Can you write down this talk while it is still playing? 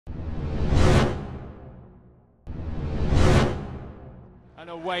And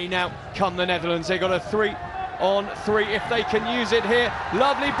away now come the Netherlands. They got a 3-on-3 if they can use it here.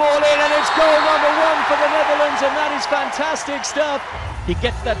 Lovely ball in, and it's goal number 1 for the Netherlands, and that is fantastic stuff. He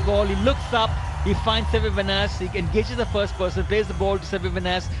gets that ball, he looks up, he finds Sevi Vanas, he engages the first person, plays the ball to Sevi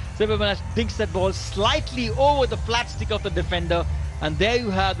Vanas. Sevi Vanas dinks that ball slightly over the flat stick of the defender, and there you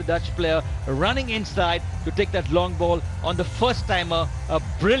have the Dutch player running inside to take that long ball on the first timer. A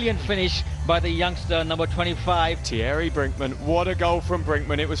brilliant finish by the youngster, number 25. Thierry Brinkman, what a goal from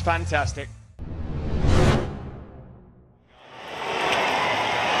Brinkman, it was fantastic.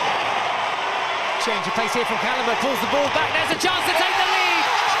 Change of pace here from Callum, pulls the ball back, there's a chance to take the lead!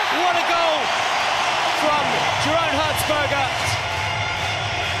 What a goal from Jeroen Hertzberger.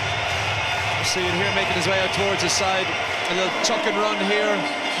 See it here, making his way out towards his side. A little chuck and run here,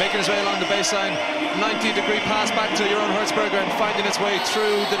 making his way along the baseline. 90-degree pass back to Jeroen Hertzberger and finding its way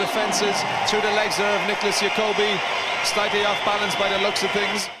through the defences, through the legs there of Nicolas Jacobi. Slightly off balance by the looks of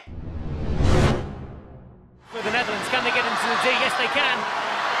things. For the Netherlands, can they get into the D? Yes, they can.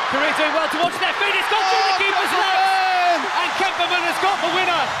 Korea doing well to watch their feet. It's gone through the keeper's legs. And Kemperman has got the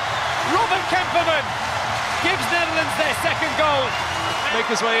winner. Robert Kemperman gives Netherlands their second goal.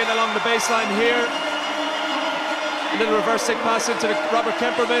 Make his way in along the baseline here. A little reverse stick pass into Robert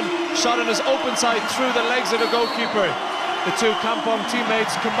Kemperman. Shot on his open side through the legs of the goalkeeper. The two Kampong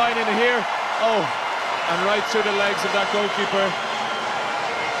teammates combining here. Oh, and right through the legs of that goalkeeper.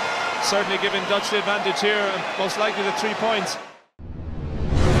 Certainly giving Dutch the advantage here, and most likely the 3 points.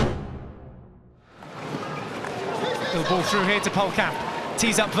 Little ball through here to Polkamp.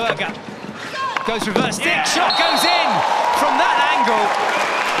 Tees up Verga. Goes reverse stick. Yeah. Shot goes in from that angle.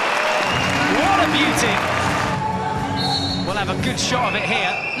 What a beauty. We'll have a good shot of it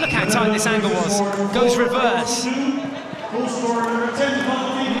here. Look how tight this angle was. Goes reverse.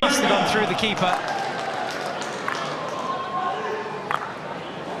 Must have gone through the keeper.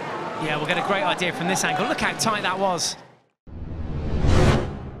 Yeah, we'll get a great idea from this angle. Look how tight that was.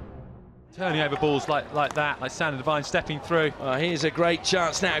 Turning over balls like that, like Sander Devine stepping through. Here's a great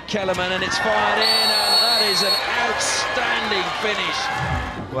chance now, Kellerman, and it's fired in, and that is an outstanding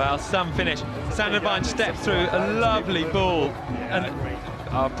finish. Well, some finish. Sander Devine steps through a lovely ball, and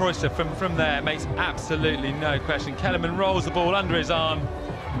Preuster from there makes absolutely no question. Kellerman rolls the ball under his arm.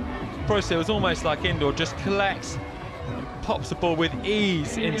 Preuster was almost like indoor, just collects and pops the ball with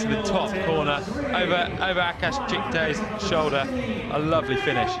ease into the top corner over Akash Chikte's shoulder. A lovely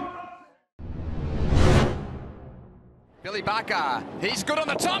finish. Billy Bakker, he's good on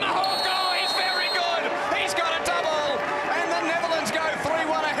the tomahawk. Oh, he's very good. He's got a double, and the Netherlands go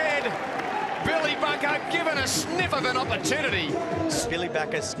 3-1 ahead. Billy Bakker given a sniff of an opportunity. Billy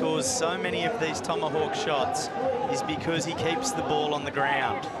Bakker scores so many of these tomahawk shots is because he keeps the ball on the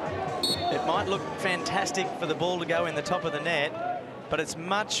ground. It might look fantastic for the ball to go in the top of the net, but it's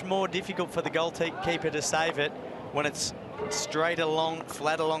much more difficult for the goalkeeper to save it when it's straight along,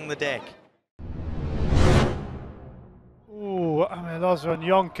 flat along the deck. I mean, those are on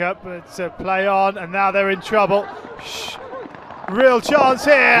Jonker, but play on, and now they're in trouble. Real chance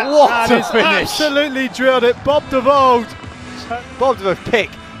here. What a finish! Absolutely drilled it. Bob de Voogd. Bob de Voogd pick,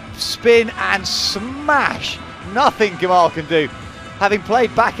 spin and smash. Nothing Gamal can do. Having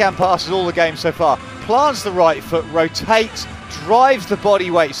played backhand passes all the game so far, plants the right foot, rotates, drives the body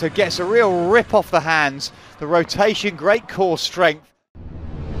weight, so gets a real rip off the hands. The rotation, great core strength.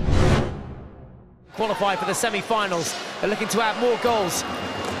 Qualify for the semi-finals. They're looking to add more goals.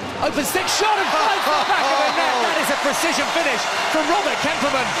 Open stick shot and finds the back of the net. That is a precision finish from Robert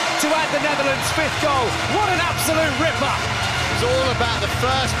Kemperman to add the Netherlands' 5th goal. What an absolute ripper. It's all about the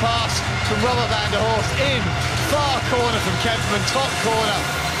first pass from Robert van der Horst in. Far corner from Kemperman, top corner.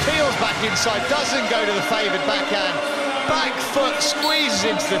 Peels back inside, doesn't go to the favoured backhand. Back foot squeezes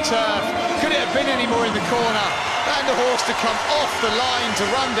into the turf. Could it have been any more in the corner? Van der Horst to come off the line to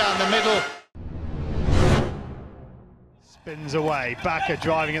run down the middle. Spins away, Bakker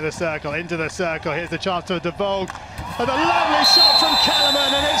driving at the circle, into the circle, here's the chance to de Voogd, and a lovely shot from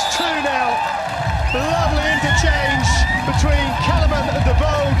Kellerman, and it's 2-0. Lovely interchange between Kellerman and de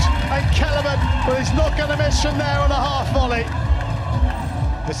Voogd, and Kellerman, well, he's not going to miss from there on a half volley.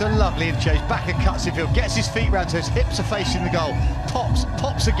 It's a lovely interchange, Bakker cuts the field, gets his feet round so his hips are facing the goal,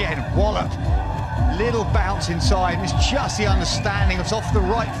 pops again, wallop. Little bounce inside, and it's just the understanding. It's off the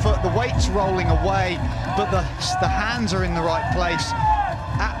right foot, the weight's rolling away, but the hands are in the right place.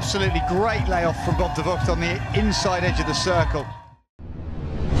 Absolutely great layoff from Bob de Voogd on the inside edge of the circle.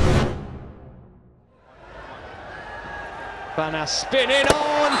 Vanas spinning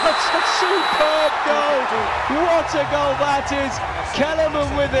on, that's a superb goal. What a goal that is.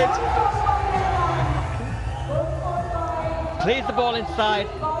 Kellerman with it. plays the ball inside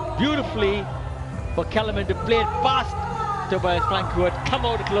beautifully for Kellerman to play it past Tobias Frankfurt, come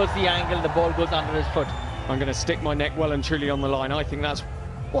out to close the angle, and the ball goes under his foot. I'm going to stick my neck well and truly on the line. I think that's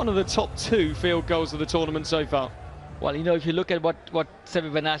one of the top 2 field goals of the tournament so far. Well, you know, if you look at what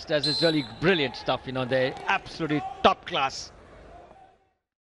Seve Van Asch does, it's really brilliant stuff. You know, they're absolutely top class.